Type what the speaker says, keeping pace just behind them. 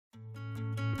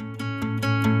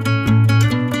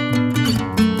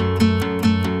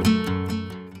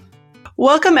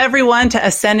Welcome, everyone, to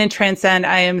Ascend and Transcend.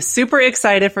 I am super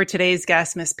excited for today's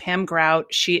guest, Miss Pam Grout.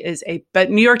 She is a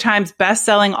New York Times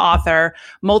bestselling author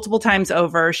multiple times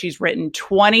over. She's written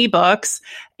 20 books,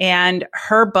 and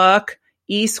her book,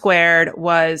 E Squared,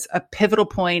 was a pivotal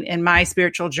point in my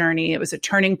spiritual journey. It was a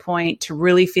turning point to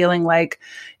really feeling like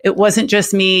it wasn't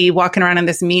just me walking around in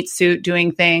this meat suit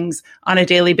doing things on a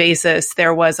daily basis.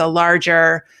 There was a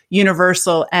larger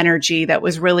universal energy that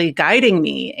was really guiding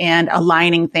me and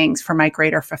aligning things for my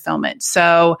greater fulfillment.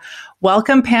 So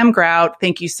welcome, Pam Grout.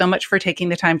 Thank you so much for taking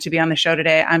the time to be on the show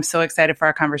today. I'm so excited for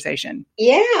our conversation.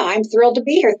 Yeah, I'm thrilled to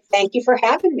be here. Thank you for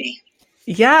having me.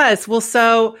 Yes. Well,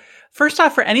 so first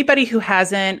off, for anybody who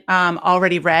hasn't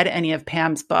already read any of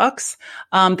Pam's books,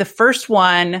 the first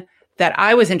one that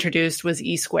I was introduced was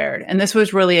E Squared. And this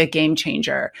was really a game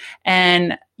changer.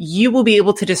 And you will be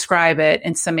able to describe it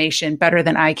in summation better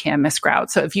than I can, Miss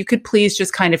Grout. So if you could please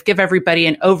just kind of give everybody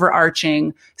an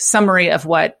overarching summary of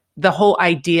what the whole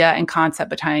idea and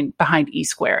concept behind E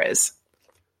Squared is.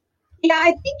 Yeah,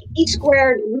 I think E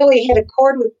Squared really hit a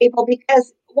chord with people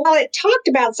because while it talked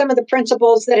about some of the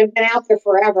principles that have been out there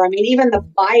forever, I mean, even the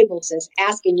Bible says,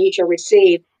 ask and you shall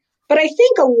receive. But I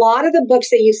think a lot of the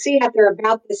books that you see out there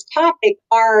about this topic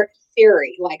are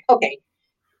theory, like, okay,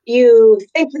 you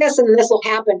think this and this will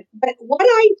happen. But what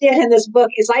I did in this book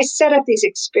is I set up these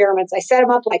experiments. I set them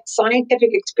up like scientific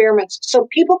experiments so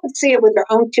people could see it with their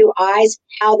own two eyes,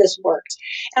 how this works.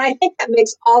 And I think that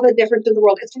makes all the difference in the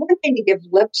world. It's one thing to give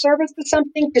lip service to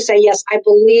something, to say, yes, I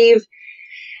believe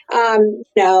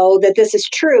that this is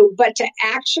true, but to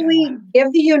actually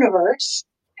give the universe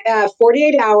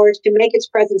 48 hours to make its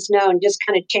presence known just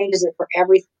kind of changes it for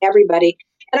everybody.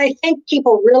 And I think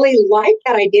people really like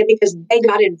that idea because they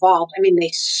got involved. I mean,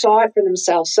 they saw it for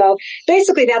themselves. So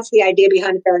basically, that's the idea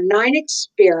behind it. There are 9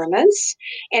 experiments,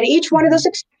 and each one of those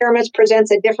experiments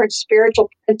presents a different spiritual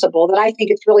principle that I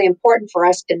think it's really important for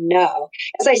us to know.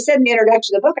 As I said in the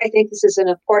introduction of the book, I think this is as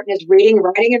important as reading,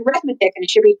 writing, and arithmetic, and it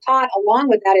should be taught along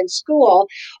with that in school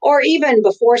or even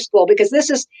before school, because it's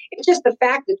just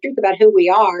the truth about who we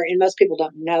are, and most people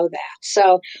don't know that.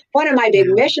 So one of my big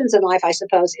missions in life, I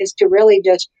suppose, is to really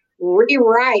just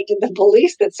rewrite the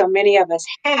beliefs that so many of us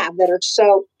have that are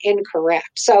so incorrect.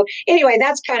 So anyway,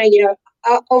 that's kind of,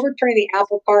 overturning the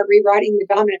apple cart, rewriting the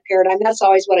dominant paradigm. That's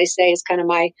always what I say is kind of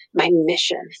my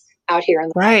mission out here.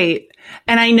 Right.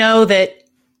 And I know that,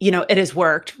 it has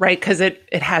worked, right? Because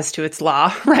it has to its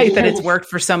law, right? That it's worked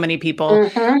for so many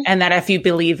people and that if you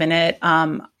believe in it,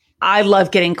 I love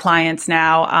getting clients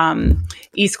now.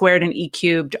 E Squared and E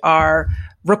Cubed are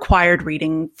required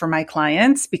reading for my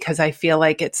clients because I feel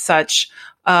like it's such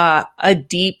a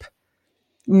deep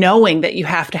knowing that you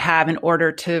have to have in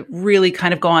order to really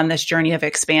kind of go on this journey of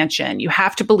expansion. You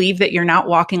have to believe that you're not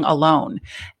walking alone.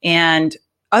 And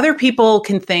other people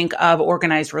can think of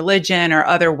organized religion or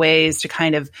other ways to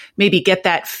kind of maybe get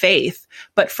that faith.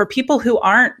 But for people who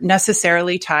aren't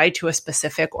necessarily tied to a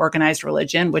specific organized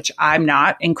religion, which I'm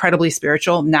not, incredibly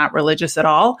spiritual, not religious at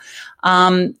all,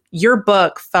 your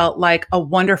book felt like a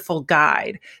wonderful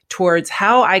guide towards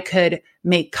how I could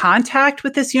make contact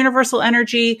with this universal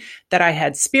energy, that I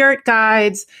had spirit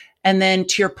guides, and then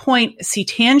to your point, see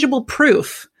tangible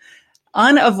proof,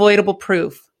 unavoidable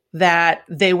proof that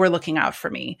they were looking out for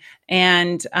me.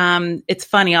 And it's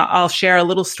funny, I'll share a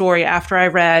little story after I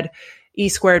read E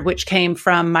Squared, which came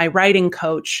from my writing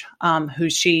coach, who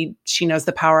she knows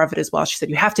the power of it as well. She said,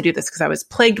 you have to do this because I was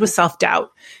plagued with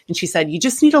self-doubt. And she said, you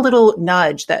just need a little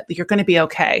nudge that you're going to be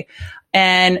okay.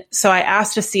 And so I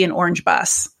asked to see an orange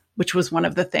bus, which was one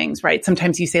of the things, right?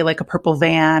 Sometimes you say like a purple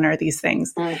van or these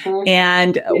things.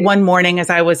 And one morning as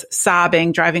I was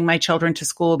sobbing, driving my children to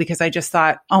school because I just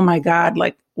thought, oh my God,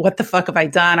 like, what the fuck have I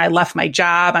done? I left my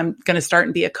job. I'm going to start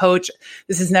and be a coach.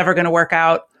 This is never going to work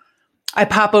out. I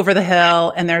pop over the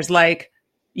hill and there's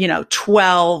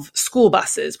 12 school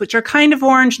buses, which are kind of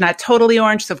orange, not totally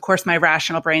orange. So of course my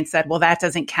rational brain said, well, that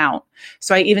doesn't count.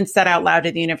 So I even said out loud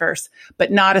to the universe,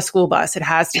 but not a school bus. It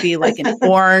has to be like an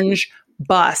orange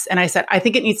bus. And I said, I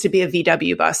think it needs to be a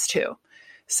VW bus too.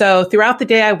 So throughout the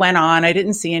day I went on, I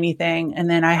didn't see anything. And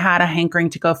then I had a hankering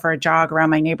to go for a jog around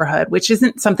my neighborhood, which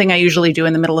isn't something I usually do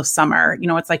in the middle of summer.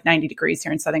 It's like 90 degrees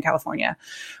here in Southern California,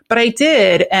 but I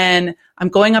did. And I'm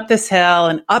going up this hill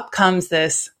and up comes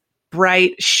this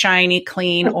bright, shiny,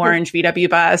 clean orange VW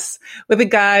bus with a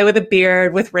guy with a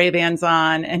beard with Ray-Bans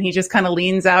on. And he just kind of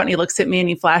leans out and he looks at me and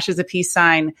he flashes a peace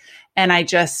sign. And I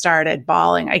just started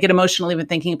bawling. I get emotional even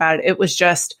thinking about it. It was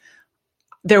just,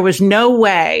 there was no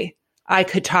way I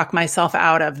could talk myself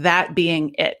out of that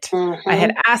being it. Mm-hmm. I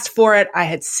had asked for it. I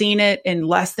had seen it in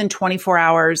less than 24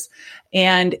 hours.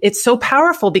 And it's so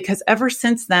powerful because ever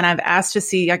since then, I've asked to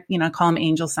see, I call them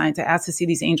angel signs. I asked to see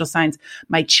these angel signs.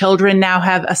 My children now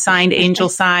have assigned angel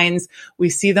signs. We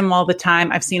see them all the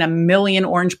time. I've seen 1 million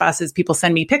orange buses. People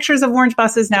send me pictures of orange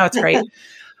buses. Now it's great.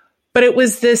 But it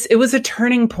was a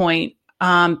turning point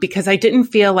because I didn't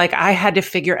feel like I had to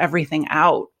figure everything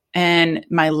out in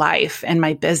my life and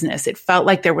my business. It felt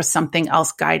like there was something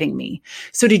else guiding me.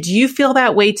 So did you feel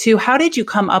that way too? How did you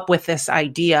come up with this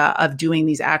idea of doing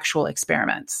these actual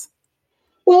experiments?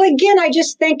 Well, again, I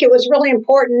just think it was really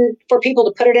important for people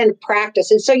to put it into practice.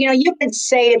 And so, you can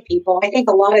say to people, I think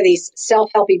a lot of these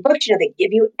self-helpy books, they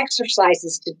give you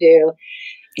exercises to do.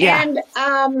 Yeah.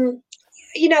 And,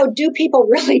 do people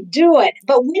really do it?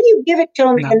 But when you give it to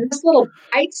them in this little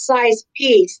bite-sized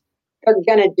piece, they're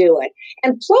going to do it.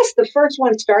 And plus, the first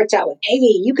one starts out with, hey,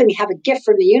 you can have a gift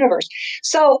from the universe.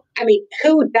 So,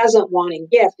 who doesn't want a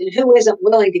gift and who isn't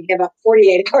willing to give up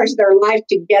 48 hours of their life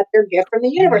to get their gift from the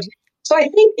universe? So I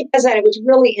think because of that, it was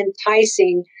really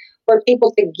enticing for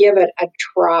people to give it a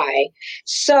try.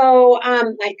 So I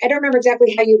don't remember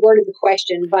exactly how you worded the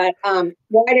question, but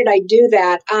why did I do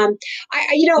that?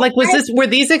 Were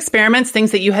these experiments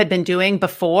things that you had been doing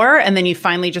before and then you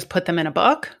finally just put them in a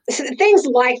book? Things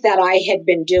like that I had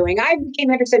been doing. I became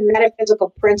interested in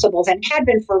metaphysical principles and had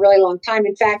been for a really long time.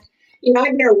 In fact,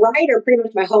 I've been a writer pretty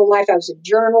much my whole life. I was a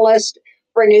journalist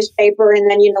for a newspaper and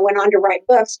then, went on to write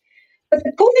books. But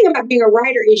the cool thing about being a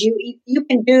writer is you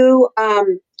can do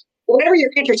whatever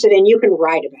you're interested in, you can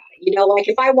write about it. Like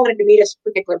if I wanted to meet a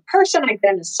particular person, I'd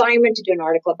get an assignment to do an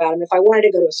article about them. If I wanted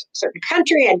to go to a certain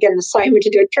country, I'd get an assignment to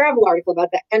do a travel article about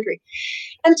that country.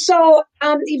 And so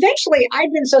eventually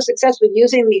I'd been so successful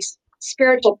using these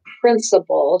spiritual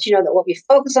principles, that what we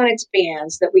focus on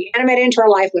expands, that we animate into our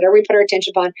life, whatever we put our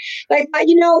attention upon. Like, I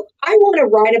want to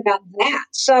write about that.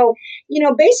 So,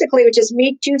 basically it was just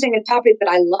me choosing a topic that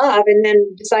I love and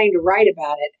then deciding to write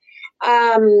about it.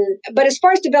 But as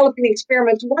far as developing the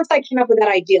experiments, once I came up with that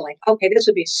idea, like, okay, this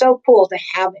would be so cool to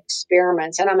have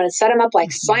experiments, and I'm going to set them up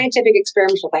like scientific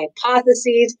experiments with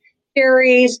hypotheses,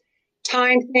 theories,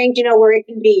 time things, where it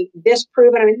can be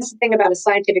disproven. That's the thing about a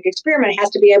scientific experiment. It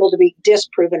has to be able to be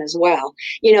disproven as well.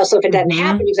 So if it doesn't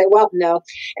happen, you say, well, no.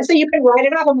 And so you can write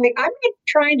it off. I'm like, I'm not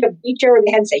trying to beat you over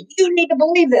the head and say, you need to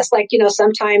believe this. Like,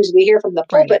 sometimes we hear from the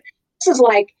pulpit.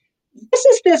 Right. This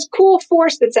is this cool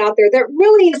force that's out there that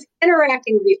really is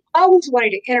interacting with you, always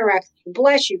wanting to interact with you,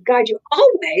 bless you, guide you,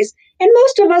 always. And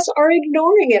most of us are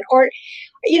ignoring it. Or,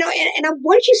 and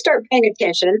once you start paying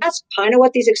attention, and that's kind of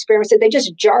what these experiments did, they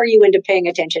just jar you into paying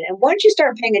attention. And once you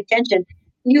start paying attention,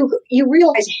 you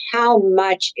realize how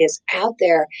much is out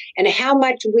there and how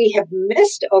much we have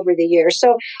missed over the years.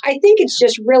 So I think it's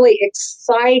just really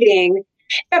exciting.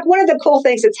 In fact, one of the cool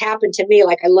things that's happened to me,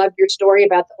 like I loved your story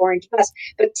about the orange bus,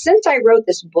 but since I wrote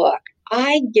this book,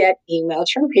 I get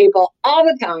emails from people all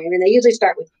the time, and they usually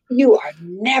start with, you are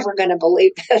never going to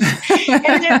believe this.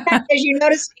 And in fact, as you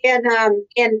noticed in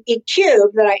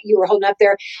eCube that you were holding up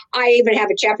there, I even have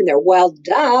a chapter in there, well,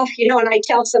 duh, and I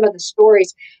tell some of the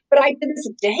stories. But I, to this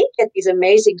day, get these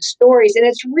amazing stories, and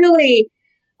it's really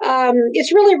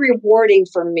rewarding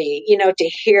for me, to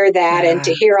hear that and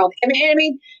to hear all.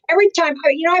 Every time,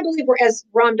 I believe we're, as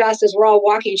Ram Dass says, we're all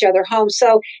walking each other home.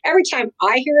 So every time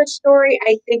I hear a story,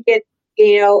 I think it,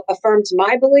 affirms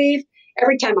my belief.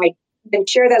 Every time I then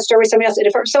share that story with somebody else, it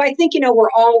affirms. So I think,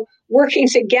 we're all working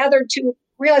together to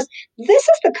realize this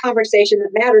is the conversation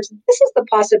that matters. This is the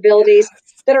possibilities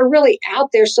that are really out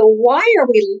there. So why are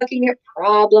we looking at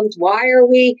problems? Why are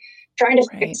we trying to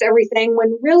fix everything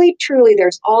when really, truly,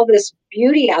 there's all this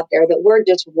beauty out there that we're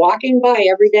just walking by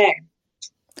every day?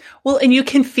 Well, and you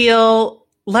can feel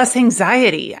less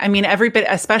anxiety. Everybody,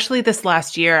 especially this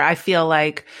last year, I feel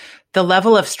like the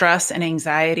level of stress and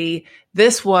anxiety,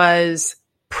 this was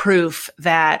proof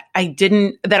that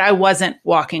I wasn't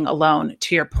walking alone,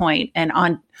 to your point. And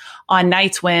on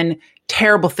nights when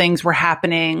terrible things were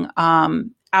happening,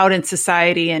 out in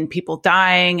society and people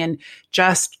dying and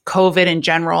just COVID in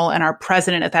general and our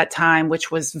president at that time,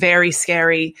 which was very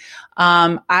scary.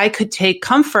 I could take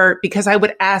comfort because I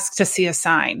would ask to see a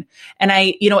sign. And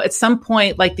at some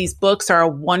point, like these books are a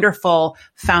wonderful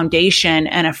foundation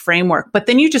and a framework, but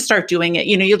then you just start doing it.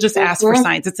 You'll just ask for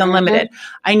signs. It's unlimited.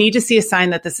 I need to see a sign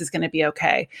that this is going to be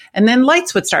okay. And then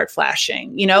lights would start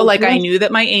flashing, like I knew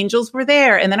that my angels were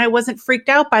there. And then I wasn't freaked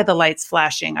out by the lights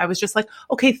flashing. I was just like,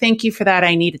 okay, thank you for that.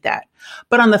 I needed that.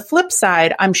 But on the flip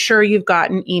side, I'm sure you've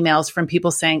gotten emails from people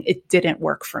saying it didn't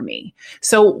work for me.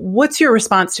 So what's your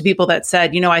response to people that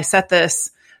said, I set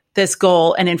this this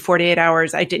goal, and in 48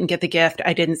 hours, I didn't get the gift.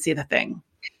 I didn't see the thing.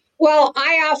 Well,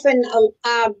 I often,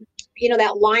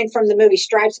 that line from the movie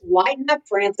Stripes, lighten up,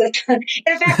 Frances.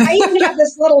 In fact, I even have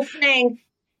this little thing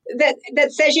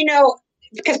that says,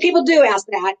 because people do ask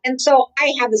that. And so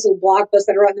I have this little blog post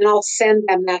that I wrote, and I'll send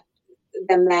them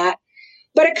that.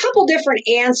 But a couple different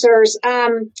answers.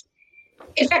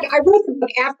 In fact, I wrote the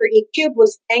book after E-Cube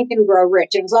was Think and Grow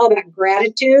Rich. It was all about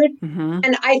gratitude. Mm-hmm.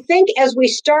 And I think as we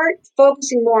start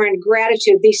focusing more on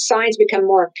gratitude, these signs become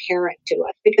more apparent to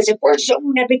us. Because if we're so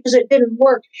mad because it didn't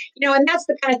work, and that's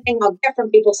the kind of thing I'll get from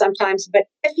people sometimes. But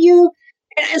if you,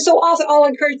 and so also I'll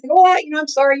encourage them, I'm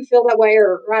sorry you feel that way,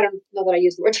 or I don't know that I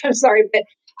use the word, I'm sorry, but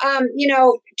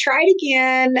try it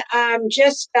again.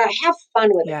 Just have fun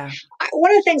with it.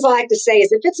 One of the things I like to say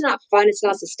is if it's not fun, it's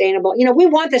not sustainable. We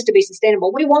want this to be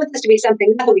sustainable. We want this to be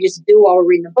something not that we just do while we're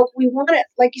reading the book. We want it,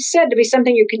 like you said, to be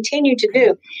something you continue to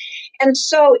do. And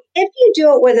so if you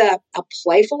do it with a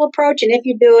playful approach, and if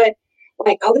you do it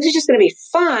like, this is just going to be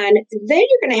fun, then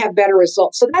you're going to have better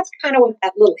results. So that's kind of what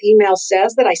that little email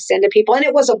says that I send to people. And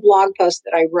it was a blog post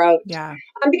that I wrote. Yeah.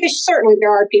 Because certainly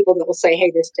there are people that will say,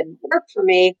 hey, this didn't work for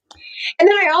me. And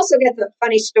then I also get the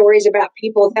funny stories about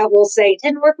people that will say, it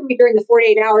didn't work for me during the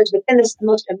 48 hours, but then this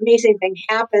most amazing thing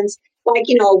happens, like,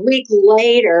 a week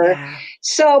later. Yeah.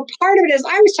 So part of it is,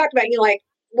 I always talk about,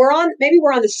 we're on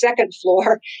the second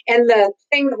floor, and the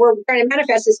thing that we're trying to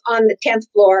manifest is on the 10th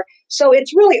floor. So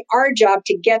it's really our job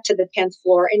to get to the 10th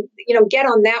floor and, get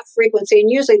on that frequency. And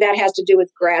usually that has to do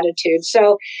with gratitude.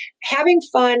 So having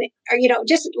fun, or,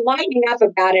 just lightening up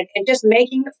about it and just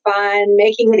making it fun,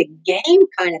 making it a game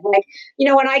kind of like,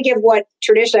 when I give what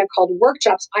traditionally I called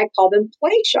workshops, I call them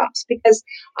play shops, because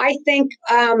I think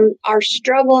our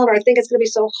struggle and I think it's going to be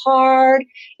so hard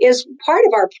is part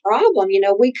of our problem.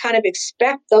 We kind of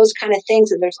expect those kind of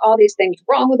things, and there's all these things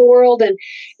wrong with the world. And,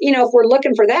 if we're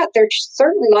looking for that, there's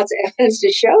certainly lots of evidence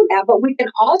to show that, but we can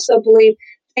also believe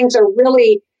things are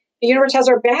really, the universe has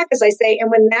our back, as I say.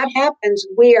 And when that happens,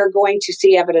 we are going to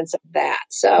see evidence of that.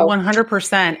 So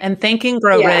 100%. And Think and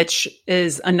Grow Rich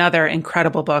is another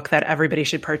incredible book that everybody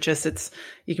should purchase.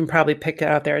 You can probably pick it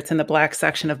out there. It's in the black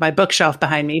section of my bookshelf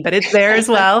behind me, but it's there as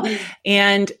well.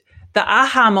 And the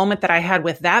aha moment that I had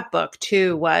with that book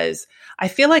too was, I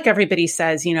feel like everybody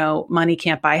says, money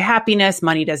can't buy happiness,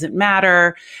 money doesn't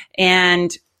matter.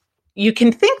 And you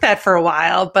can think that for a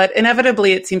while, but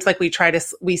inevitably it seems like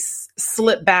we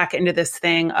slip back into this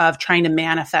thing of trying to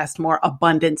manifest more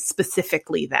abundance,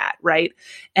 specifically that, right?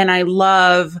 And I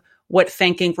love what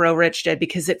Think and Grow Rich did,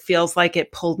 because it feels like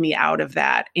it pulled me out of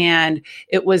that. And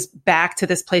it was back to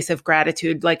this place of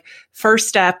gratitude. Like, first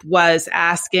step was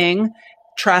asking,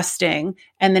 trusting.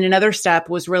 And then another step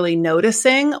was really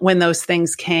noticing when those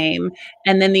things came.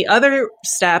 And then the other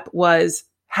step was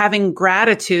having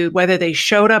gratitude, whether they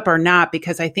showed up or not,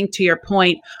 because I think, to your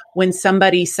point, when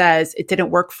somebody says it didn't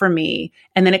work for me,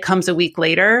 and then it comes a week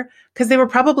later, because they were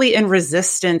probably in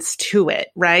resistance to it,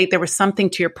 right? There was something,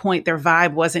 to your point, their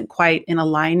vibe wasn't quite in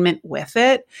alignment with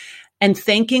it. And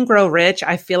Think and Grow Rich,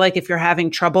 I feel like if you're having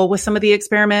trouble with some of the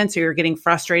experiments, or you're getting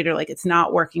frustrated, or like, it's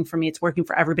not working for me, it's working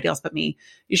for everybody else but me,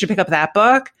 you should pick up that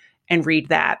book and read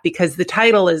that, because the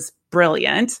title is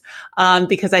brilliant.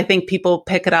 Because I think people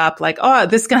pick it up like, oh,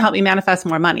 this is going to help me manifest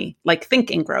more money, like Think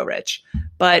and Grow Rich.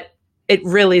 But it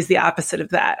really is the opposite of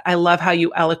that. I love how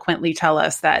you eloquently tell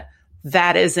us that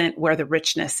that isn't where the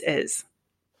richness is.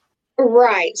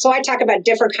 Right. So I talk about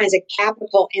different kinds of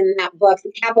capital in that book.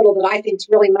 The capital that I think is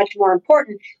really much more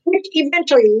important, which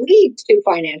eventually leads to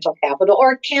financial capital,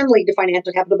 or can lead to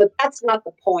financial capital, but that's not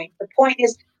the point. The point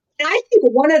is, and I think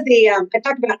one of the, I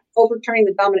talked about overturning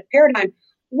the dominant paradigm.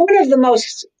 One of the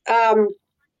most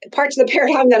parts of the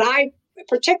paradigm that I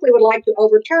particularly would like to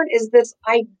overturn is this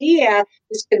idea,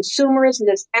 this consumerism,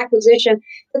 this acquisition,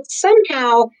 that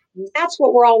somehow that's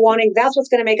what we're all wanting. That's what's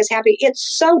going to make us happy. It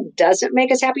so doesn't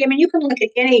make us happy. I mean, you can look at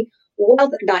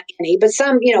not any, but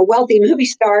some, wealthy movie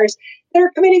stars that are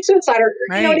committing suicide, or,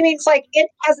 right. You know what I mean? It's like, it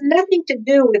has nothing to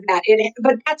do with that.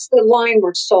 But that's the line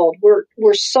we're sold. We're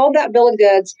sold that bill of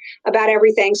goods about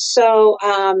everything. So,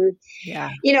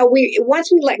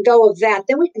 once we let go of that,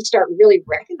 then we can start really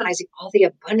recognizing all the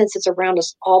abundance that's around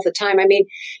us all the time. I mean,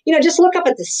 just look up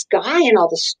at the sky and all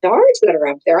the stars that are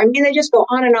up there. I mean, they just go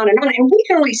on and on and on. And we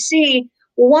can only see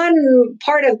one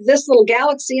part of this little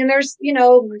galaxy, and there's,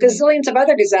 gazillions of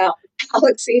other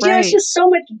galaxies. Right. It's just so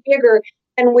much bigger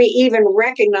than we even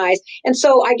recognize. And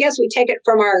so I guess we take it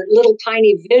from our little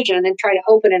tiny vision and try to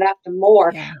open it up to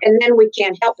more. Yeah. And then we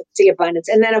can't help but see abundance.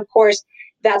 And then, of course,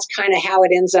 that's kind of how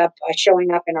it ends up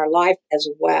showing up in our life as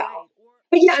well.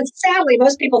 But yeah, and sadly,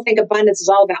 most people think abundance is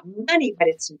all about money, but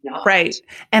it's not. Right.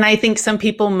 And I think some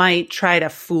people might try to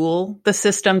fool the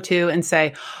system too and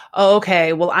say, oh,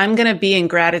 okay, well, I'm going to be in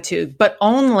gratitude, but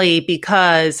only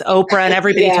because Oprah and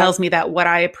everybody tells me that what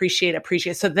I appreciate.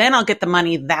 So then I'll get the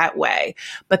money that way.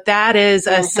 But that is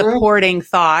a supporting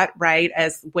thought, right?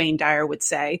 As Wayne Dyer would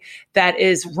say, that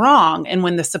is wrong. And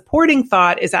when the supporting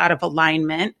thought is out of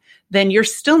alignment, then you're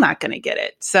still not going to get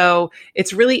it. So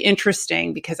it's really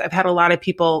interesting because I've had a lot of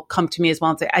people come to me as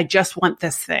well and say, I just want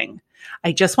this thing.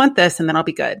 I just want this and then I'll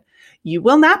be good. You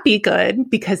will not be good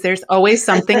because there's always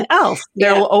something else.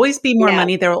 There will always be more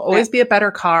money. There will always be a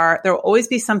better car. There will always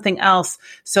be something else.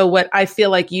 So what I feel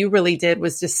like you really did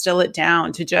was distill it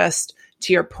down to just,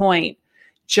 to your point,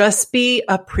 just be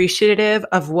appreciative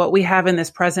of what we have in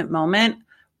this present moment.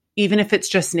 Even if it's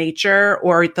just nature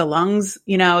or the lungs,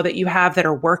 that you have that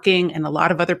are working and a lot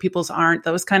of other people's aren't,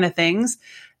 those kind of things.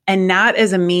 And not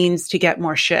as a means to get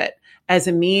more shit, as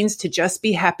a means to just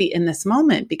be happy in this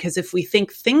moment. Because if we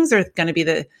think things are going to be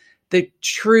the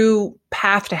true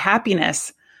path to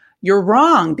happiness, you're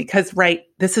wrong because,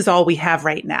 this is all we have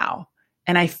right now.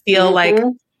 And I feel like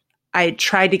I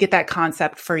tried to get that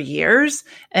concept for years.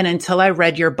 And until I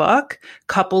read your book,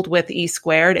 coupled with E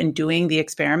Squared and doing the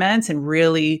experiments and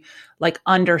really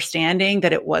understanding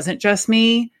that it wasn't just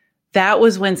me, that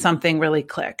was when something really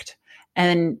clicked.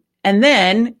 And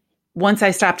then once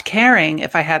I stopped caring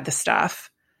if I had the stuff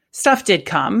did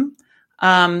come.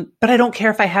 But I don't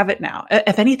care if I have it now.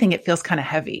 If anything, it feels kind of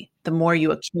heavy the more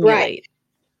you accumulate. Right.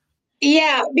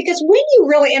 Yeah, because when you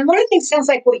really, and one of the things sounds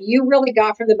like what you really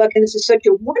got from the book, and this is so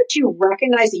true, once you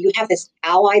recognize that you have this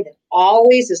ally that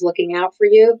always is looking out for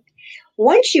you,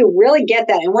 once you really get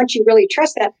that, and once you really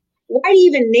trust that, why do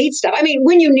you even need stuff? I mean,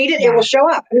 when you need it, it will show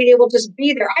up. I mean, it will just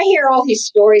be there. I hear all these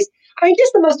stories. I mean,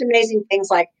 just the most amazing things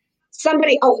like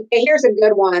somebody, okay, here's a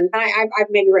good one. I've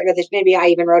maybe written this, maybe I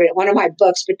even wrote it in one of my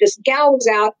books, but this gal was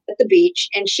out at the beach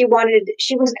and she was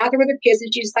out there with her kids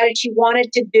and she decided she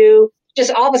wanted to do, just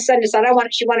all of a sudden decided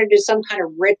she wanted to do some kind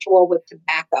of ritual with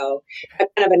tobacco, a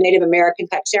kind of a Native American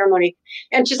type ceremony.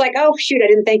 And she's like, oh, shoot, I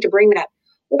didn't think to bring that.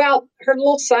 Well, her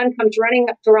little son comes running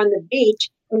up to her on the beach.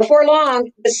 And before long,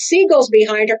 the seagull's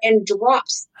behind her and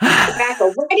drops the tobacco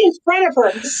right in front of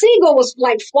her. The seagull was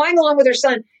flying along with her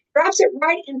son, drops it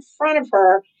right in front of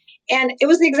her. And it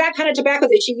was the exact kind of tobacco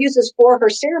that she uses for her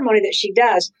ceremony that she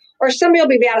does. Or somebody will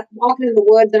be out walking in the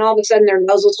woods and all of a sudden their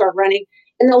nose will start running.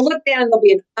 And they'll look down and there'll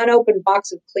be an unopened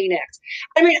box of Kleenex.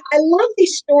 I mean, I love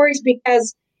these stories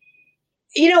because,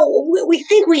 we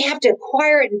think we have to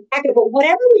acquire it and pack it, but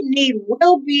whatever we need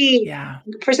will be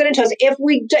presented to us if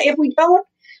we don't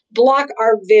block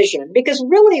our vision. Because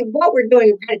really what we're doing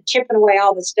is kind of chipping away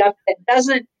all the stuff that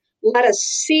doesn't let us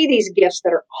see these gifts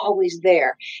that are always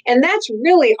there. And that's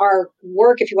really our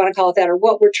work, if you want to call it that, or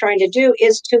what we're trying to do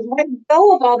is to let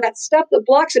go of all that stuff that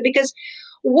blocks it. Because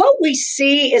what we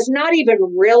see is not even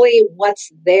really what's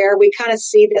there. We kind of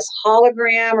see this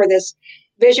hologram or this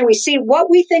vision. We see what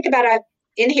we think about it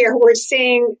in here. We're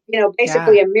seeing,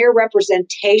 basically a mere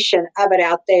representation of it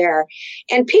out there.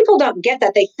 And people don't get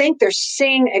that. They think they're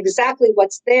seeing exactly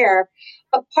what's there.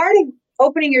 But part of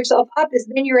opening yourself up is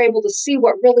then you're able to see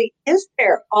what really is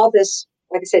there. All this,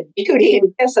 like I said, beauty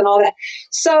and gifts and all that.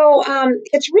 So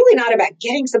it's really not about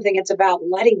getting something. It's about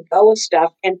letting go of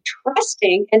stuff and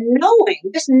trusting and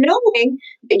just knowing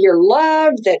that you're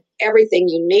loved, that everything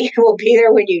you need will be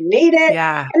there when you need it.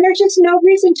 Yeah. And there's just no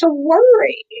reason to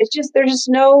worry. There's just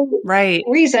no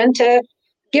reason to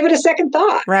give it a second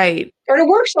thought. Right. Or to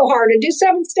work so hard and do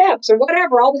 7 steps or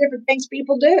whatever, all the different things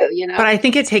people do, But I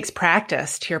think it takes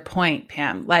practice, to your point,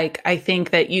 Pam. I think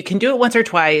that you can do it once or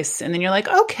twice and then you're like,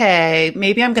 okay,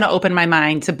 maybe I'm going to open my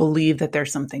mind to believe that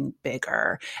there's something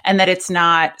bigger and that it's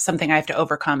not something I have to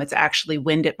overcome. It's actually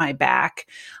wind at my back.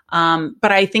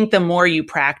 But I think the more you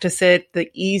practice it, the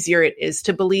easier it is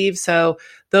to believe. So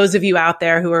those of you out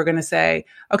there who are going to say,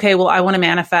 okay, well, I want to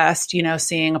manifest,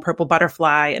 seeing a purple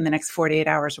butterfly in the next 48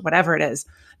 hours or whatever it is.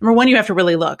 Number one, you have to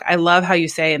really look. I love how you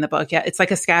say in the book, it's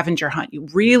like a scavenger hunt. You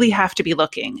really have to be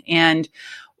looking. And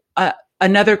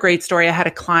another great story, I had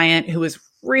a client who was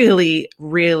really,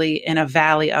 really in a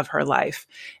valley of her life.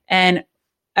 And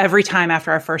every time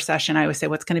after our first session, I would say,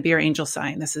 what's going to be your angel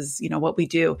sign? This is, what we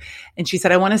do. And she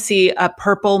said, I want to see a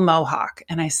purple mohawk.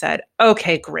 And I said,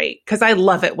 okay, great. Cause I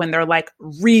love it when they're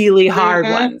really hard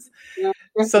ones.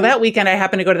 So that weekend I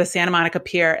happened to go to the Santa Monica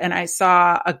Pier and I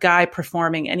saw a guy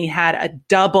performing and he had a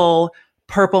double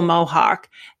purple mohawk.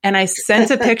 And I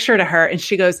sent a picture to her and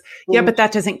she goes, yeah, but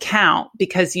that doesn't count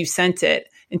because you sent it.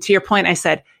 And to your point, I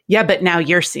said, yeah, but now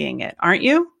you're seeing it, aren't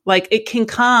you? It can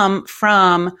come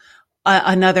from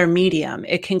another medium.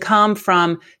 It can come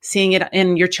from seeing it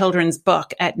in your children's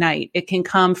book at night. It can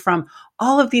come from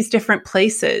all of these different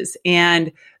places.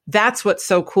 And that's what's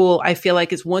so cool. I feel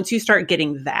like is once you start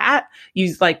getting that,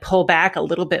 you like pull back a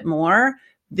little bit more,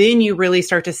 then you really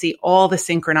start to see all the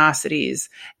synchronicities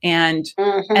and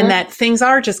that things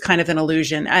are just kind of an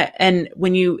illusion. And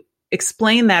when you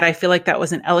explain that, I feel like that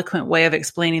was an eloquent way of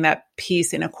explaining that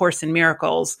piece in A Course in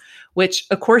Miracles, which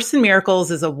A Course in Miracles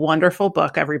is a wonderful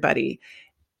book, everybody.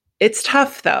 It's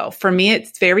tough though. For me,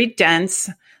 it's very dense.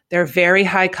 They're very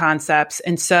high concepts.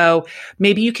 And so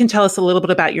maybe you can tell us a little bit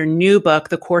about your new book,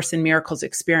 The Course in Miracles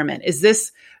Experiment. Is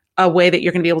this a way that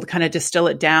you're going to be able to kind of distill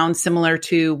it down similar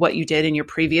to what you did in your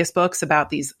previous books about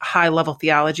these high level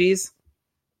theologies?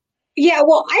 Yeah,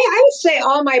 well, I would say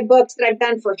all my books that I've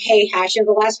done for Hay Hash, the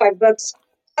last 5 books,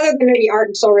 other than maybe art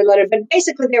and soul related, but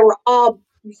basically they were all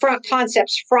from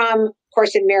concepts from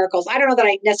Course in Miracles. I don't know that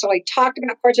I necessarily talked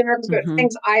about Course in Miracles, but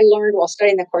things I learned while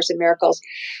studying the Course in Miracles.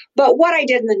 But what I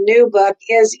did in the new book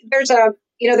is there's a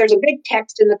big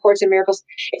text in the Course in Miracles.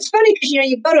 It's funny because,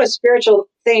 you go to a spiritual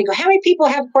thing and go, how many people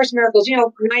have Course in Miracles? 99%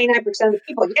 of the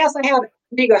people. Yes, I have it.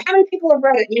 And you go, how many people have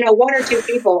read it? 1 or 2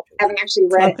 people have actually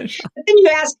read it. But then you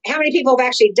ask how many people have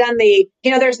actually done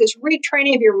there's this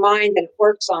retraining of your mind that it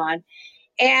works on.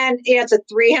 And, it's a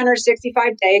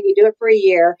 365 day. You do it for a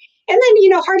year. And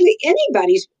then, hardly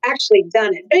anybody's actually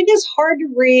done it. But it is hard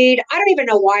to read. I don't even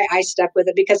know why I stuck with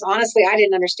it because honestly, I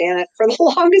didn't understand it for the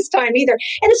longest time either.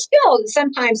 And it's still,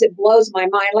 sometimes it blows my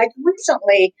mind. Like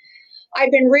recently,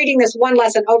 I've been reading this one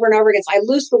lesson over and over again. It's, I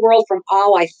loose the world from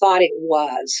all I thought it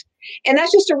was. And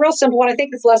that's just a real simple one. I think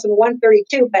it's lesson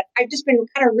 132, but I've just been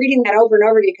kind of reading that over and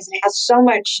over again because it has so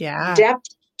much depth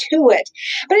to it.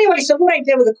 But anyway, so what I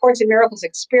did with the Course in Miracles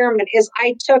experiment is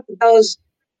I took those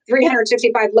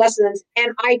 365 lessons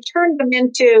and I turned them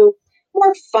into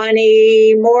more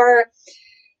funny, more,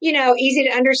 easy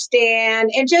to understand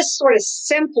and just sort of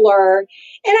simpler.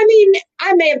 And I mean,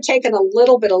 I may have taken a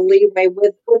little bit of leeway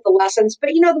with the lessons, but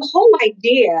the whole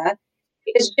idea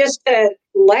is just to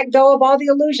let go of all the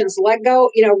illusions, let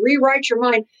go, rewrite your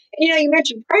mind. And, you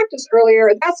mentioned practice earlier.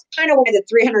 That's kind of why the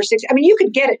 360, I mean, you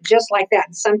could get it just like that.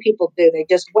 And some people do. They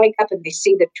just wake up and they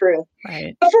see the truth.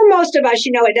 Right. But for most of us,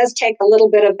 it does take a little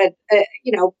bit of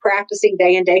practicing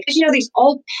day and day. Because, these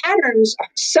old patterns are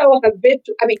so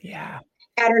habitual. I mean,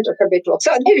 patterns are habitual.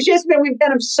 So they've just been, we've done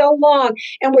them so long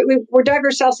and we're dug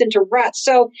ourselves into ruts.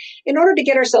 So in order to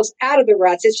get ourselves out of the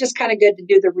ruts, it's just kind of good to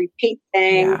do the repeat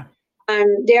thing. Yeah.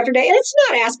 Day after day. And it's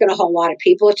not asking a whole lot of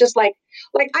people. It's just like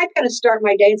I kind of start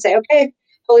my day and say, okay,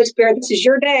 Holy Spirit, this is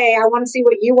your day. I want to see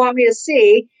what you want me to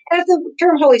see. And if the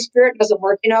term Holy Spirit doesn't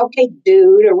work, okay,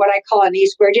 dude, or what I call an E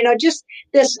squared, just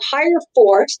this higher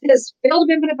force, this field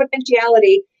of infinite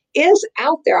potentiality is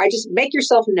out there. I just make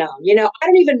yourself known. I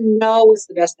don't even know what's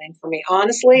the best thing for me.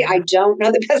 Honestly, I don't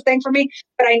know the best thing for me,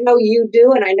 but I know you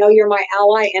do. And I know you're my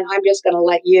ally and I'm just going to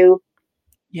let you,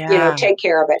 take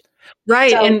care of it.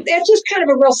 Right. So and it's just kind of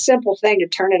a real simple thing to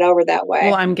turn it over that way.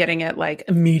 Well, I'm getting it like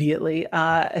immediately.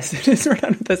 As soon as we're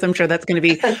done with this, I'm sure that's going to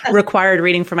be required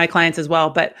reading for my clients as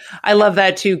well. But I love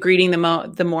that too. Greeting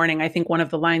the morning. I think one of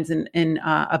the lines in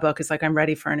a book is like, I'm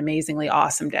ready for an amazingly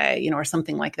awesome day, or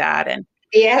something like that. And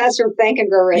yeah, that's from Think and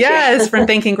Grow Rich. Yes, from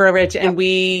Think and Grow Rich. And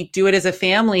we do it as a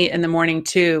family in the morning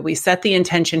too. We set the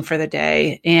intention for the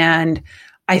day. And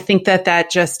I think that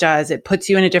just does. It puts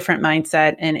you in a different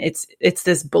mindset. And it's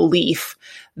this belief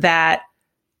that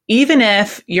even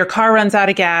if your car runs out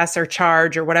of gas or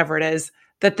charge or whatever it is,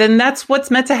 that then that's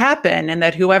what's meant to happen. And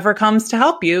that whoever comes to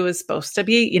help you is supposed to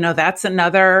be, that's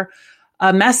another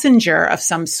messenger of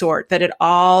some sort, that it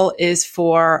all is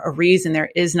for a reason.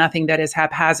 There is nothing that is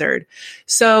haphazard.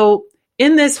 So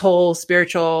in this whole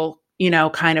spiritual,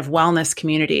 kind of wellness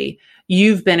community,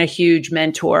 you've been a huge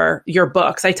mentor. Your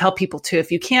books, I tell people too,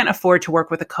 if you can't afford to work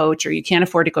with a coach or you can't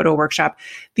afford to go to a workshop,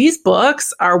 these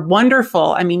books are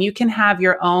wonderful. I mean, you can have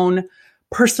your own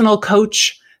personal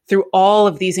coach through all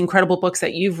of these incredible books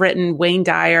that you've written. Wayne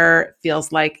Dyer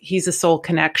feels like he's a soul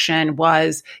connection,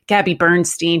 was Gabby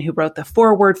Bernstein, who wrote the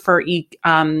foreword for E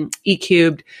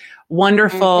Cubed.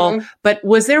 Wonderful. Mm-hmm. But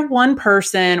was there one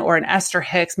person, or an Esther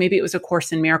Hicks, maybe it was A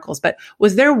Course in Miracles, but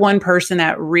was there one person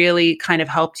that really kind of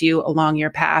helped you along your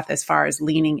path as far as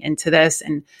leaning into this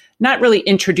and not really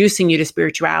introducing you to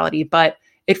spirituality, but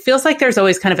it feels like there's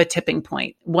always kind of a tipping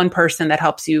point, one person that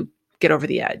helps you get over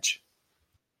the edge?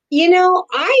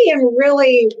 I am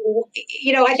really,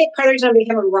 I think part of the reason I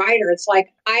became a writer, it's like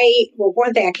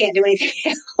one thing, I can't do anything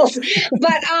else,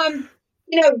 but,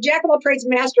 jack of all trades,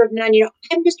 master of none.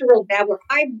 I'm just a real dabbler.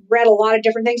 I've read a lot of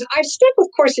different things. I've stuck with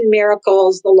Course in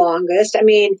Miracles the longest. I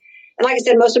mean, And like I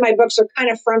said, most of my books are kind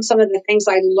of from some of the things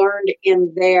I learned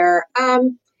in there. But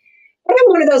I'm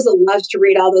one of those that loves to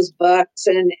read all those books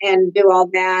and do all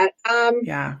that.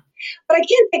 Yeah. But I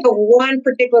can't think of one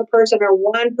particular person or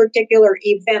one particular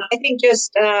event. I think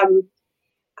just,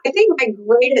 I think my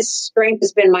greatest strength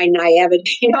has been my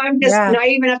naivety. I'm just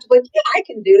naive enough to believe, yeah, I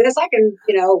can do this. I can,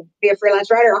 be a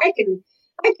freelance writer. I can,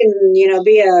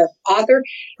 be a author.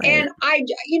 Right. And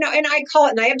I call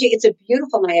it naivety. It's a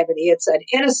beautiful naivety. It's an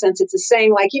innocence. It's a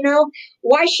saying like,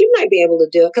 why shouldn't I be able to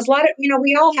do it? Because a lot of,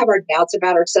 we all have our doubts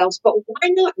about ourselves, but why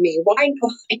not me? Why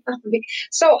not me?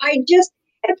 So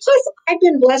and plus, I've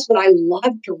been blessed that I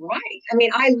love to write. I mean,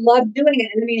 I love doing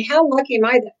it. And I mean, how lucky am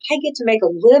I that I get to make a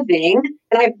living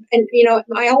and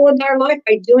my whole entire life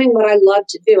by doing what I love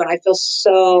to do. And I feel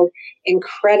so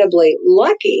incredibly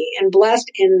lucky and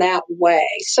blessed in that way.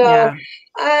 So,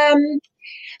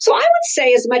 so I would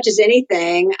say as much as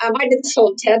anything, I did this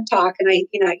whole TED talk and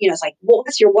it's like, well,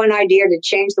 what's your one idea to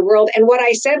change the world? And what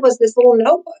I said was this little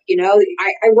notebook,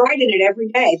 I write in it every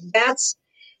day.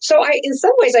 So in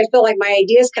some ways, I feel like my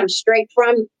ideas come straight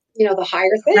from, the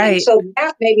higher thing. Right. So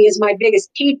that maybe is my biggest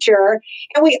teacher.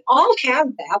 And we all have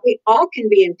that. We all can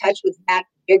be in touch with that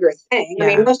bigger thing. Yeah. I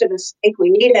mean, most of us think we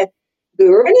need a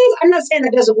guru. And I'm not saying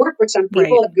that doesn't work for some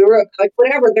people, right. A guru, a coach,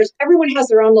 whatever. Everyone has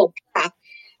their own little path.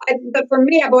 But for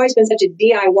me, I've always been such a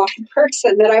DIY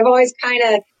person that I've always kind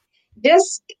of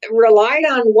just relied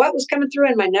on what was coming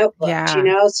through in my notebook,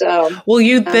 so. Well,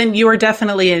 you were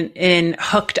definitely in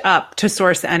hooked up to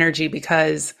source energy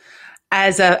because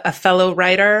as a fellow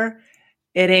writer,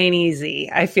 it ain't easy.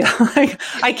 I feel like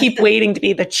I keep waiting to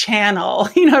be the channel.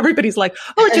 Everybody's like,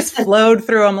 oh, it just flowed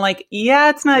through. I'm like, yeah,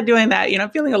 it's not doing that. I'm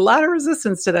feeling a lot of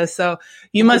resistance to this. So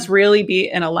you must really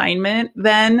be in alignment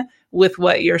then with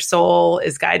what your soul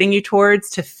is guiding you towards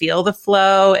to feel the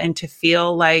flow and to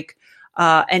feel like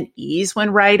and ease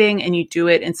when writing, and you do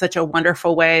it in such a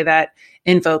wonderful way that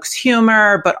invokes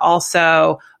humor, but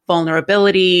also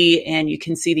vulnerability, and you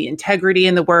can see the integrity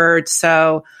in the words.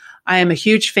 So I am a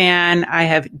huge fan. I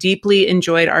have deeply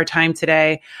enjoyed our time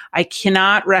today. I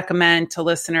cannot recommend to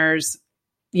listeners,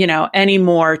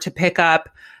 anymore to pick up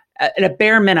at a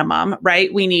bare minimum,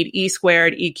 right? We need E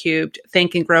Squared, E Cubed,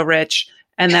 Think and Grow Rich,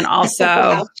 and then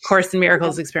also Course in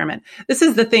Miracles Experiment. This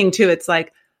is the thing too. It's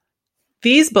like,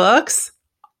 these books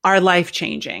are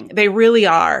life-changing. They really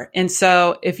are. And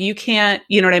so if you can't,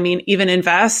 even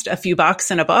invest a few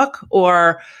bucks in a book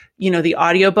or, the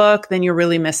audiobook, then you're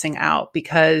really missing out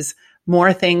because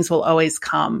more things will always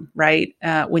come, right?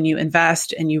 When you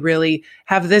invest and you really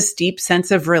have this deep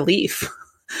sense of relief.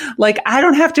 Like, I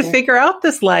don't have to figure out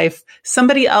this life.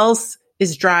 Somebody else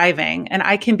is driving and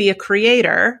I can be a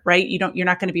creator, right? You're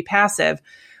not going to be passive.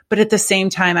 But at the same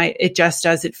time,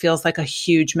 it feels like a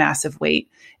huge, massive weight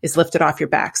is lifted off your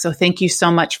back. So thank you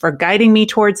so much for guiding me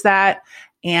towards that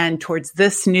and towards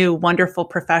this new wonderful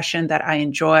profession that I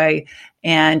enjoy.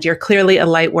 And you're clearly a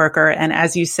light worker. And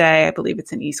as you say, I believe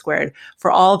it's an E Squared.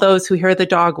 For all those who hear the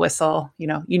dog whistle, you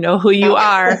know who you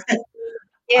are.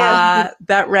 That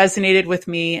resonated with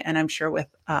me and I'm sure with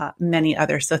many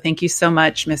others. So thank you so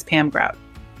much, Ms. Pam Grout.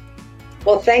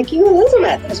 Well, thank you,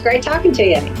 Elizabeth. It was great talking to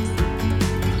you.